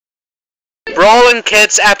Brawling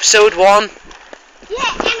Kids episode 1 Yeah,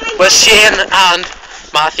 with Shane and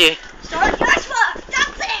Matthew. Start Joshua,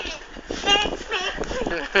 that's it.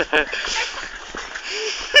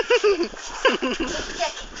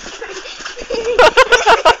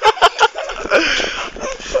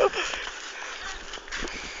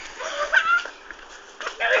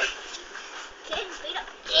 Kids beat up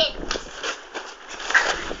kids.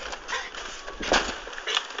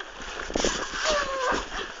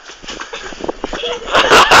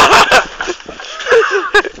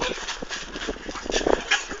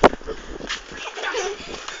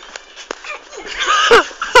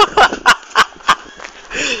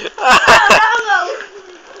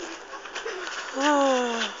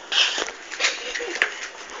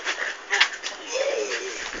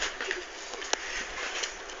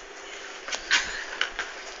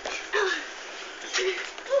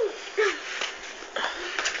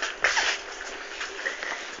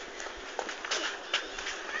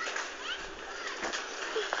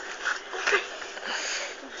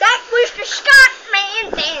 That was the Scotman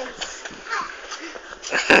dance.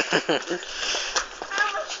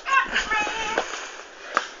 I'm a Scotman.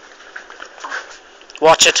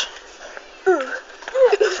 Watch it.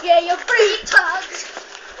 Yeah, you're pretty tugs.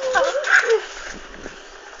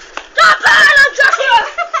 Stop it, Joshua!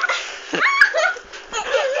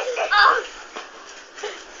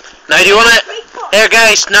 Now do you wanna... Here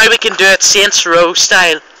guys, now we can do it Saints Row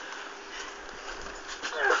style.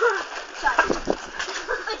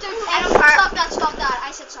 Stop that.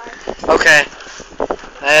 I said sorry. Okay.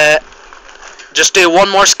 Just do one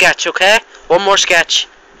more sketch, okay? One more sketch.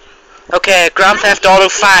 Okay, Grand Theft Auto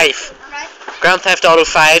 5. Alright. Grand Theft Auto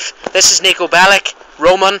 5. This is Nico Bellic,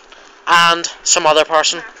 Roman, and some other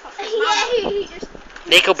person.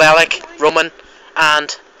 Nico Bellic, Roman,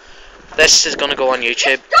 and this is gonna go on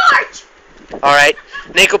YouTube. Start! Alright.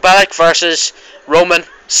 Nico Bellic versus Roman.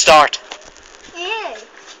 Start. Yeah.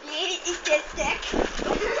 Eat this dick.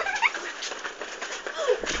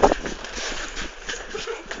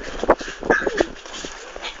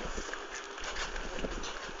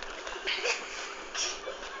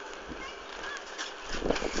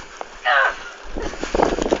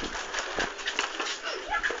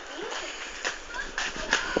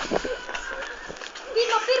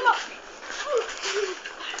 Firma.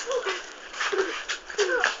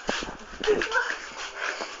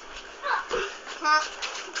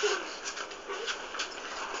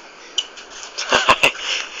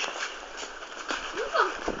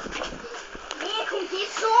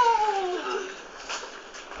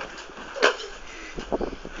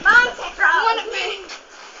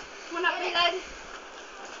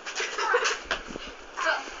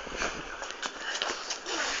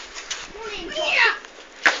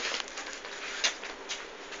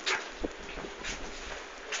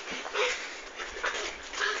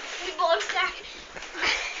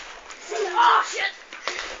 Oh shit!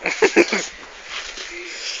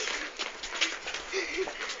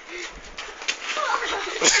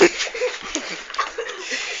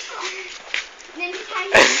 Ninja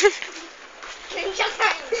time. Ninja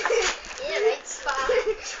time. Yeah, right spot.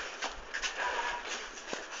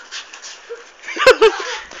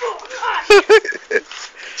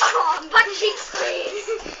 Oh, butt cheek squeeze.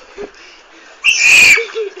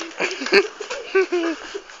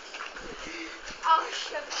 Oh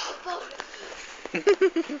shit!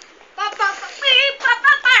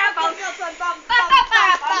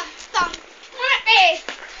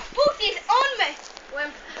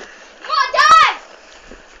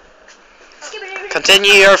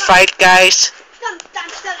 Continue your fight, guys.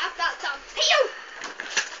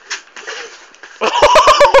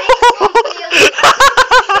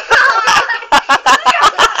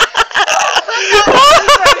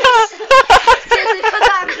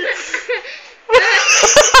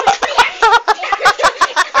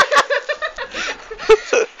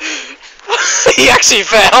 He actually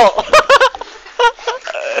fell.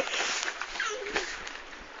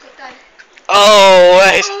 Oh,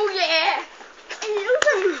 wait. Oh yeah.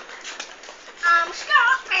 I'm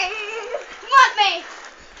Scotland. What me?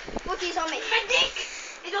 What is on me? My dick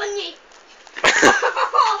is on you.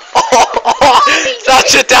 That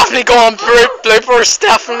should definitely go on bloopers,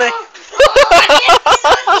 definitely.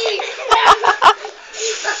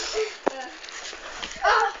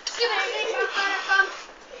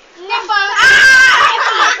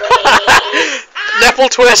 Nipple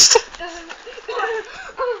twist.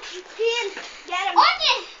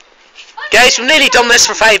 Guys, we've nearly done this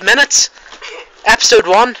for 5 minutes. Episode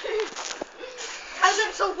 1. How's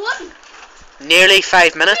episode 1? Nearly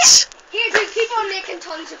 5 minutes. Here, dude, keep on making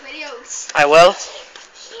tons of videos. I will.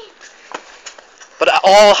 But it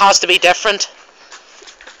all has to be different.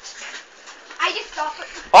 I just stop it.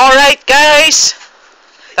 Alright, guys.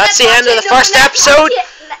 That's the end of the first episode.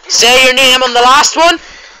 Say your name on the last one.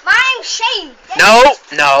 My name's Shane.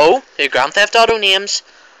 No. Your Grand Theft Auto names.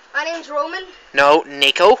 My name's Roman. No,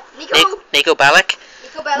 Nico. Nico Bellic. Nico Bellic.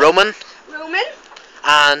 Roman. Roman.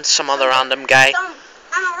 And some other random guy. I'm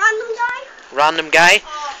a random guy. Random guy.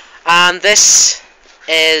 And this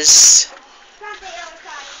is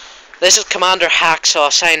Commander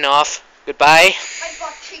Hacksaw signing off. Goodbye.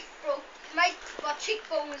 My butt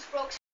cheekbone is broke.